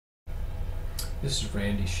This is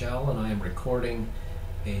Randall Schell, and I am recording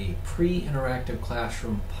a pre-interactive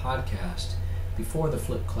classroom podcast before the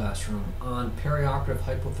flipped classroom on perioperative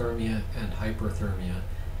hypothermia and hyperthermia,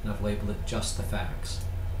 and I've labeled it Just the Facts.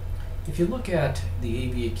 If you look at the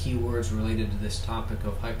ABA keywords related to this topic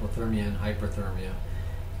of hypothermia and hyperthermia,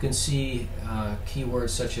 you can see keywords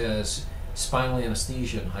such as spinal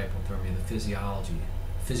anesthesia and hypothermia, the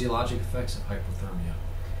physiologic effects of hypothermia.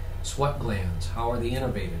 Sweat glands, how are they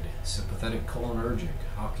innervated? Sympathetic cholinergic,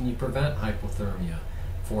 how can you prevent hypothermia?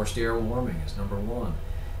 Forced air warming is number one.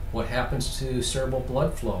 What happens to cerebral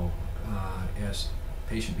blood flow as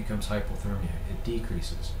the patient becomes hypothermia? It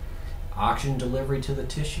decreases. Oxygen delivery to the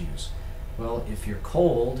tissues. Well, if you're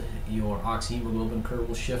cold, your oxyhemoglobin curve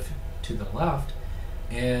will shift to the left,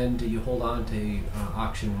 and you hold on to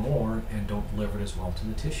oxygen more and don't deliver it as well to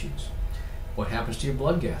the tissues. What happens to your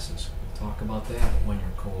blood gases? Talk about that when you're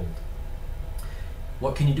cold.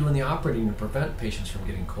 What can you do in the operating room to prevent patients from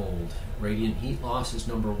getting cold? Radiant heat loss is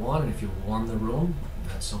number one, and if you warm the room,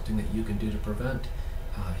 that's something that you can do to prevent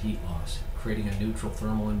heat loss, creating a neutral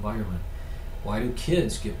thermal environment. Why do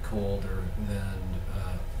kids get colder than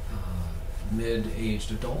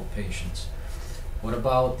mid-aged adult patients? What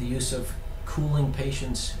about the use of cooling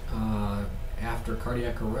patients after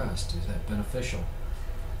cardiac arrest? Is that beneficial?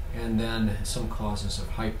 And then some causes of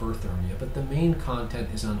hyperthermia. But the main content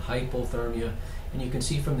is on hypothermia, and you can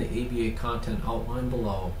see from the ABA content outlined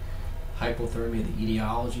below, hypothermia, the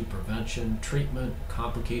etiology, prevention, treatment,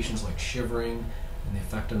 complications like shivering, and the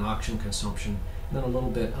effect on oxygen consumption, and then a little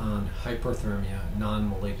bit on hyperthermia,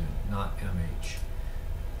 non-malignant, not MH.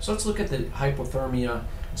 So let's look at the hypothermia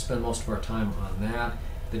and spend most of our time on that.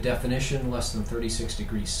 The definition, less than 36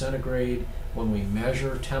 degrees centigrade. When we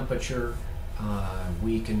measure temperature,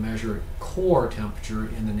 we can measure core temperature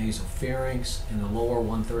in the nasopharynx, in the lower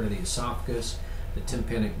one-third of the esophagus, the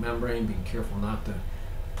tympanic membrane, being careful not to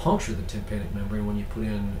puncture the tympanic membrane when you put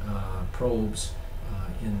in probes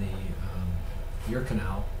in the ear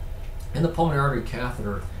canal, and the pulmonary artery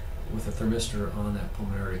catheter with a thermistor on that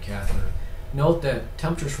pulmonary artery catheter. Note that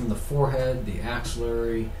temperatures from the forehead, the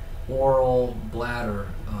axillary, oral, bladder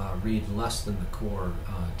read less than the core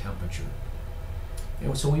temperature.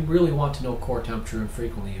 And so we really want to know core temperature and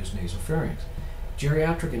frequently use nasopharynx.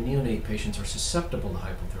 Geriatric and neonate patients are susceptible to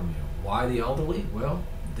hypothermia. Why the elderly? Well,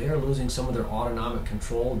 they're losing some of their autonomic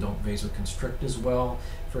control, don't vasoconstrict as well.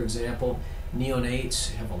 For example,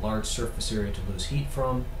 neonates have a large surface area to lose heat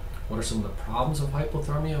from. What are some of the problems of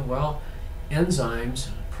hypothermia? Well, enzymes,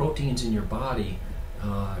 proteins in your body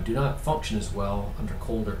do not function as well under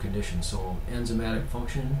colder conditions. So enzymatic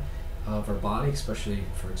function of our body, especially,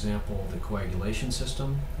 for example, the coagulation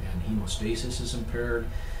system and hemostasis is impaired.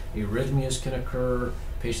 Arrhythmias can occur.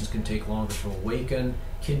 Patients can take longer to awaken.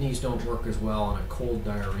 Kidneys don't work as well, and a cold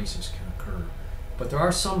diuresis can occur. But there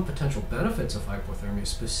are some potential benefits of hypothermia,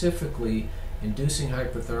 specifically inducing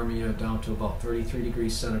hypothermia down to about 33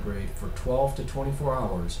 degrees centigrade for 12 to 24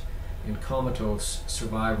 hours in comatose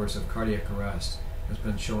survivors of cardiac arrest has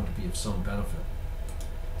been shown to be of some benefit.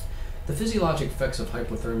 The physiologic effects of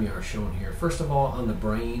hypothermia are shown here. First of all, on the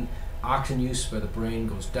brain, oxygen use by the brain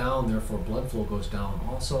goes down, therefore blood flow goes down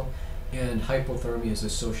also, and hypothermia is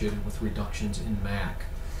associated with reductions in MAC.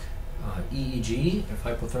 EEG, if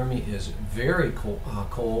hypothermia is very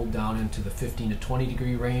cold, down into the 15 to 20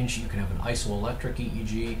 degree range, you can have an isoelectric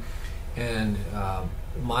EEG, and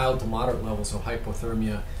mild to moderate levels of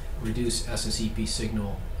hypothermia reduce SSEP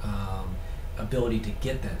signal, ability to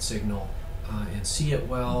get that signal and see it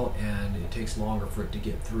well, and it takes longer for it to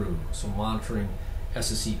get through. So monitoring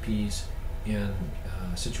SSEPs in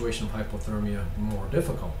a situation of hypothermia more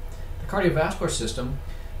difficult. The cardiovascular system,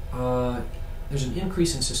 there's an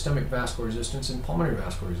increase in systemic vascular resistance and pulmonary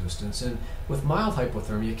vascular resistance, and with mild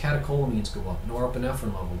hypothermia, catecholamines go up,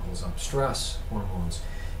 norepinephrine level goes up, stress hormones,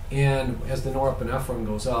 and as the norepinephrine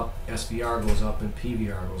goes up, SVR goes up and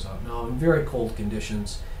PVR goes up. Now, in very cold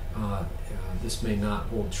conditions, this may not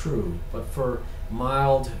hold true, but for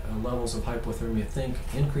mild levels of hypothermia, think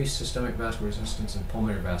increased systemic vascular resistance and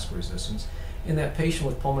pulmonary vascular resistance. In that patient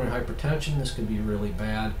with pulmonary hypertension, this could be really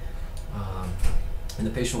bad. In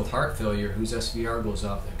the patient with heart failure whose SVR goes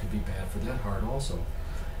up, that could be bad for that heart also.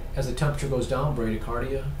 As the temperature goes down,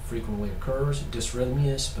 bradycardia frequently occurs.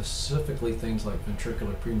 Dysrhythmias, specifically things like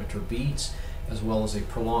ventricular premature beats, as well as a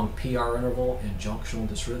prolonged PR interval and junctional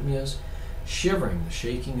dysrhythmias. Shivering, the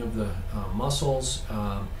shaking of the muscles,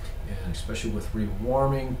 and especially with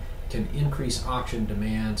rewarming, can increase oxygen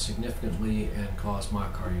demand significantly and cause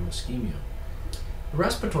myocardial ischemia. The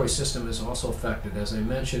respiratory system is also affected. As I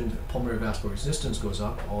mentioned, pulmonary vascular resistance goes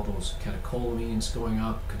up, all those catecholamines going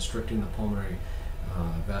up, constricting the pulmonary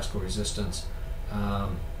vascular resistance.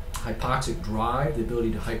 Hypoxic drive, the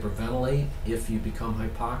ability to hyperventilate if you become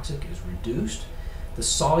hypoxic, is reduced. The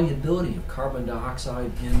solubility of carbon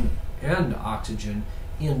dioxide and oxygen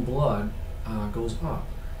in blood goes up.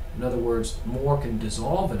 In other words, more can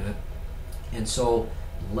dissolve in it, and so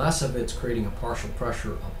less of it's creating a partial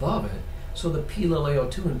pressure above it. So the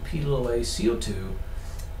P-little-A-O2 and P-little-A-CO2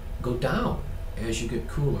 go down as you get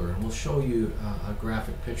cooler, and we'll show you a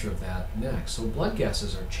graphic picture of that next. So blood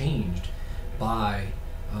gases are changed by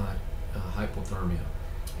hypothermia.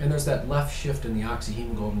 And there's that left shift in the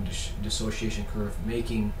oxyhemoglobin dissociation curve,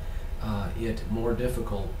 making it more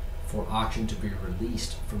difficult for oxygen to be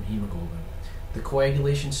released from hemoglobin. The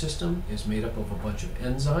coagulation system is made up of a bunch of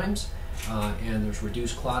enzymes, and there's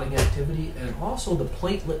reduced clotting activity, and also the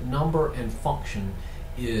platelet number and function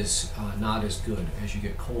is not as good as you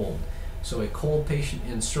get cold. So a cold patient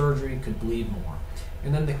in surgery could bleed more.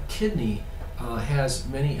 And then the kidney has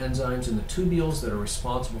many enzymes in the tubules that are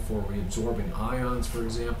responsible for reabsorbing ions, for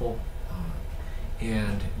example,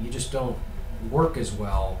 and you just don't work as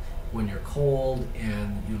well when you're cold,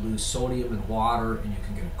 and you lose sodium and water, and you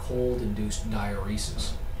can get a cold-induced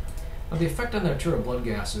diuresis. Now, the effect on the arterial blood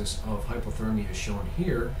gases of hypothermia is shown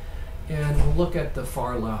here, and we'll look at the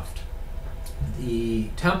far left.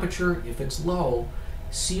 The temperature, if it's low,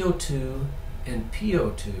 CO2 and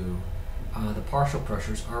PO2, the partial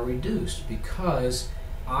pressures are reduced because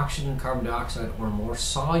oxygen and carbon dioxide are more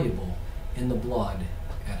soluble in the blood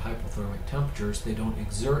at hypothermic temperatures. They don't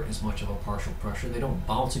exert as much of a partial pressure. They don't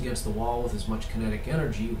bounce against the wall with as much kinetic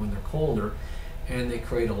energy when they're colder, and they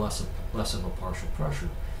create a less of a partial pressure.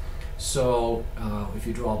 So if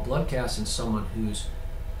you draw a blood cast in someone who's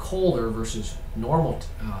colder versus normal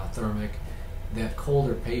thermic, that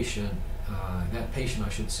colder patient, that patient I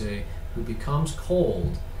should say, who becomes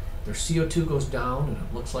cold, their CO2 goes down and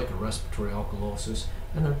it looks like a respiratory alkalosis,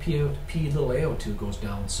 and their P-little-A-O2 goes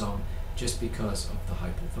down some just because of the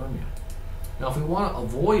hypothermia. Now, if we want to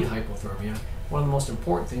avoid hypothermia, one of the most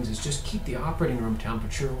important things is just keep the operating room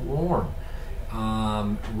temperature warm.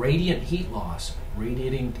 Radiant heat loss,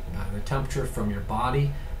 radiating the temperature from your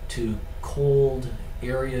body to cold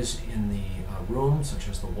areas in the room, such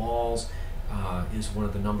as the walls, is one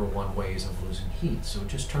of the #1 ways of losing heat. So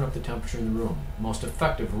just turn up the temperature in the room. Most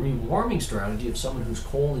effective rewarming strategy of someone who's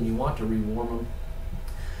cold and you want to rewarm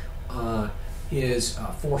them is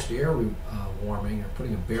forced air warming, or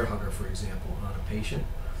putting a bear hugger, for example, on a patient.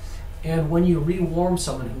 And when you rewarm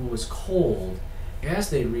someone who was cold, as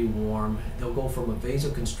they rewarm, they'll go from a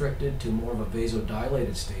vasoconstricted to more of a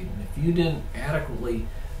vasodilated state. And if you didn't adequately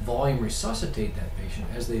volume resuscitate that patient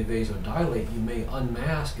as they vasodilate, you may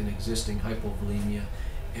unmask an existing hypovolemia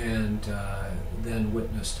and then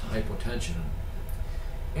witnessed hypotension.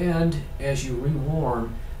 And as you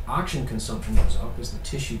rewarm, oxygen consumption goes up. As the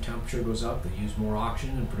tissue temperature goes up, they use more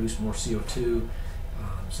oxygen and produce more CO2.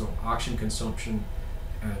 So oxygen consumption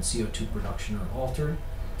and CO2 production are altered.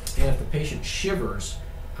 And if the patient shivers,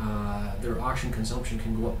 their oxygen consumption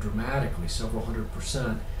can go up dramatically, several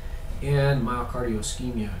hundred%, and myocardial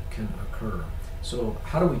ischemia can occur. So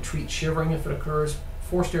how do we treat shivering if it occurs?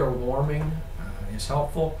 Forced air warming is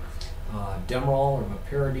helpful. Demerol or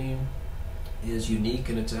meperidine is unique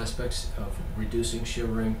in its aspects of reducing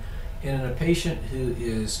shivering. And in a patient who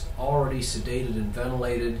is already sedated and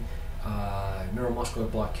ventilated,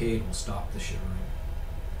 neuromuscular blockade will stop the shivering.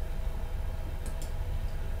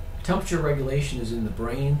 Temperature regulation is in the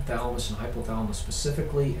brain, thalamus and hypothalamus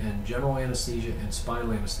specifically, and general anesthesia and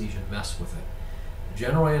spinal anesthesia mess with it.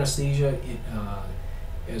 General anesthesia,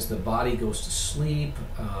 as the body goes to sleep,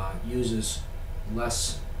 uses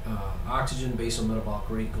less oxygen, basal metabolic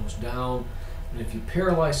rate goes down, and if you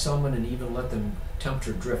paralyze someone and even let them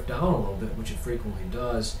temperature drift down a little bit, which it frequently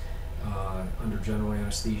does under general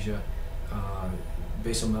anesthesia,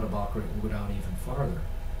 basal metabolic rate will go down even farther.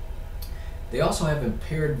 They also have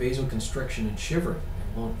impaired vasoconstriction and shivering.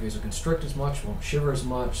 They won't vasoconstrict as much, won't shiver as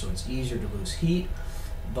much, so it's easier to lose heat.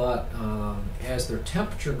 But as their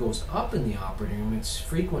temperature goes up in the operating room, it's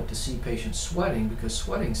frequent to see patients sweating because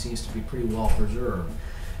sweating seems to be pretty well preserved.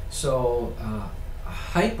 So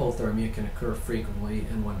hypothermia can occur frequently,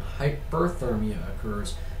 and when hyperthermia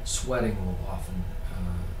occurs, sweating will often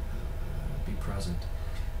be present.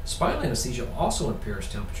 Spinal anesthesia also impairs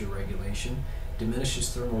temperature regulation, diminishes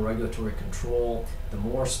thermoregulatory control. The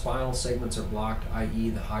more spinal segments are blocked, i.e.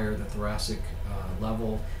 the higher the thoracic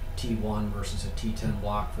level, T1 versus a T10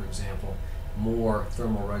 block, for example, more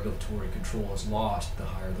thermoregulatory control is lost the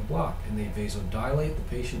higher the block. And they vasodilate the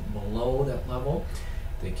patient below that level.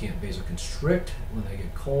 They can't vasoconstrict when they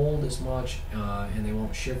get cold as much, and they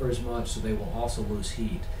won't shiver as much, so they will also lose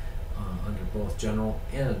heat under both general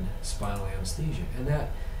and spinal anesthesia. And that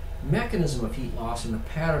mechanism of heat loss and the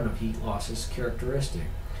pattern of heat loss is characteristic.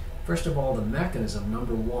 First of all, the mechanism,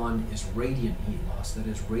 number one, is radiant heat loss, that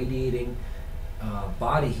is radiating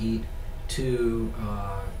body heat to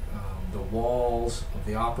the walls of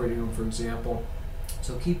the operating room, for example.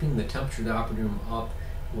 So keeping the temperature of the operating room up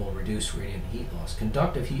will reduce radiant heat loss.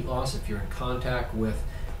 Conductive heat loss, if you're in contact with,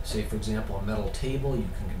 say for example, a metal table, you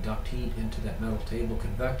can conduct heat into that metal table.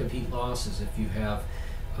 Convective heat loss is if you have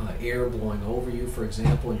air blowing over you, for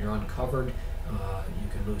example, and you're uncovered, you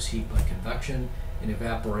can lose heat by convection. And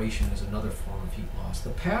evaporation is another form of heat loss.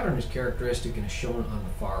 The pattern is characteristic and is shown on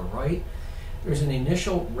the far right. There's an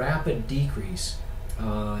initial rapid decrease,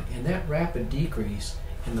 and that rapid decrease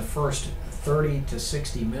in the first 30 to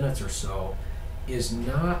 60 minutes or so is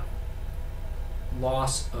not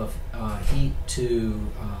loss of heat to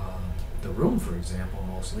the room, for example,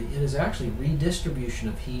 mostly. It is actually redistribution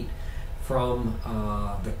of heat from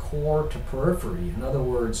the core to periphery. In other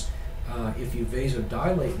words, if you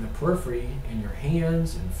vasodilate in the periphery and your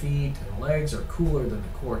hands and feet and legs are cooler than the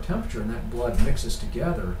core temperature and that blood mixes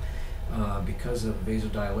together because of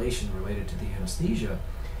vasodilation related to the anesthesia,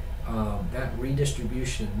 that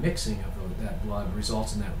redistribution and mixing of that blood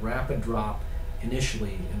results in that rapid drop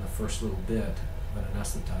initially in the first little bit of an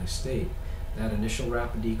anesthetized state. That initial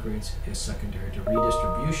rapid decrease is secondary to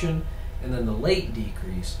redistribution, and then the late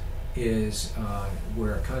decrease is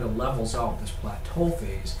where it kind of levels out. This plateau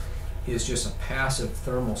phase is just a passive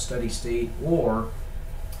thermal steady state, or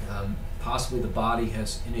possibly the body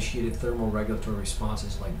has initiated thermoregulatory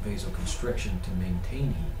responses like vasoconstriction to maintain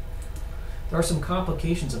heat. There are some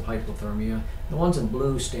complications of hypothermia. The ones in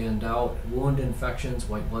blue stand out. Wound infections,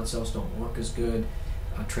 white blood cells don't work as good.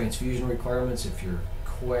 Transfusion requirements, if you're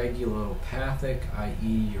coagulopathic,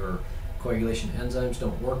 i.e. your coagulation enzymes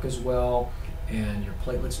don't work as well and your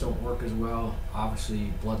platelets don't work as well,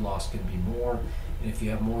 obviously blood loss can be more. And if you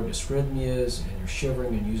have more dysrhythmias and you're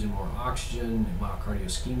shivering and using more oxygen, myocardial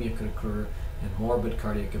ischemia could occur, and morbid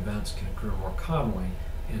cardiac events can occur more commonly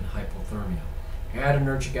in hypothermia.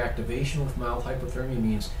 Adrenergic activation with mild hypothermia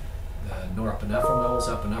means the norepinephrine levels,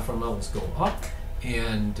 epinephrine levels go up,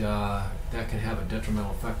 and that can have a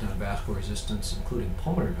detrimental effect on vascular resistance, including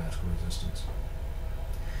pulmonary vascular resistance.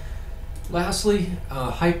 Lastly,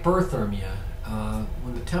 hyperthermia.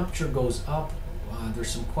 When the temperature goes up,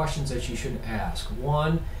 there's some questions that you should ask.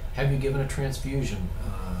 One, have you given a transfusion?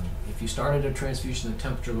 If you started a transfusion, the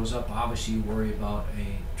temperature goes up, obviously you worry about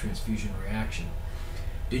a transfusion reaction.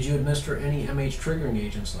 Did you administer any MH triggering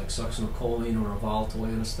agents like succinylcholine or a volatile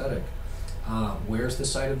anesthetic? Where's the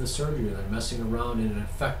site of the surgery? They're messing around in an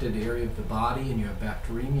affected area of the body and you have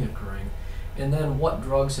bacteremia occurring. And then what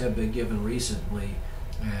drugs have been given recently?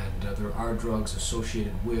 And there are drugs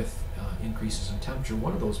associated with increases in temperature,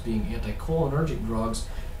 one of those being anticholinergic drugs,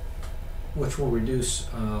 which will reduce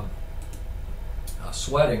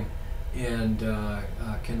sweating and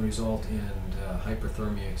can result in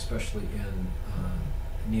hyperthermia, especially in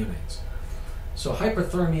neonates. So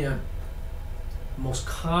hyperthermia most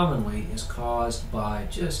commonly is caused by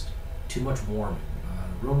just too much warming.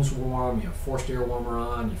 The room's warm, you have forced air warmer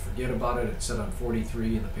on, you forget about it, it's set on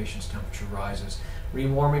 43 and the patient's temperature rises.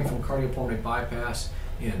 Rewarming from cardiopulmonary bypass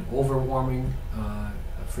and overwarming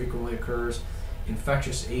frequently occurs.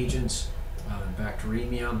 Infectious agents,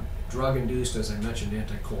 bacteremia, drug-induced, as I mentioned,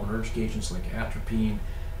 anticholinergic agents like atropine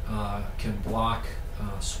can block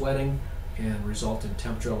sweating and result in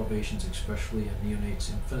temperature elevations, especially in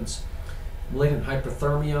neonates, infants. Malignant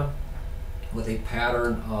hyperthermia with a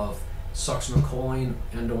pattern of succinylcholine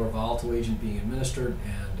and/or volatile agent being administered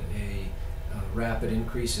and a rapid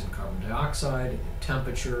increase in carbon dioxide,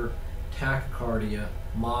 temperature, tachycardia,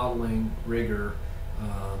 modeling, rigor,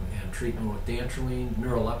 and treatment with dantrolene.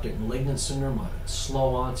 Neuroleptic malignant syndrome, a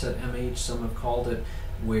slow onset MH, some have called it,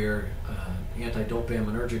 where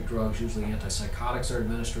antidopaminergic drugs, usually antipsychotics, are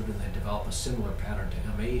administered and they develop a similar pattern to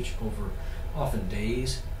MH over often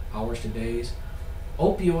days, hours to days.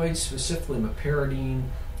 Opioids, specifically meperidine,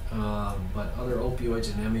 but other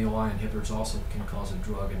opioids and MAOI inhibitors also can cause a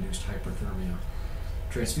drug-induced hyperthermia.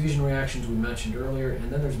 Transfusion reactions we mentioned earlier,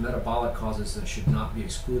 and then there's metabolic causes that should not be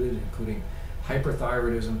excluded, including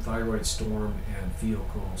hyperthyroidism, thyroid storm, and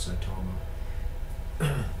pheochromocytoma.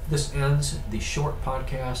 This ends the short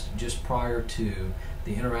podcast just prior to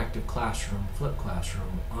the interactive classroom, flipped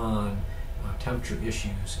classroom, on temperature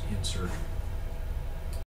issues in surgery.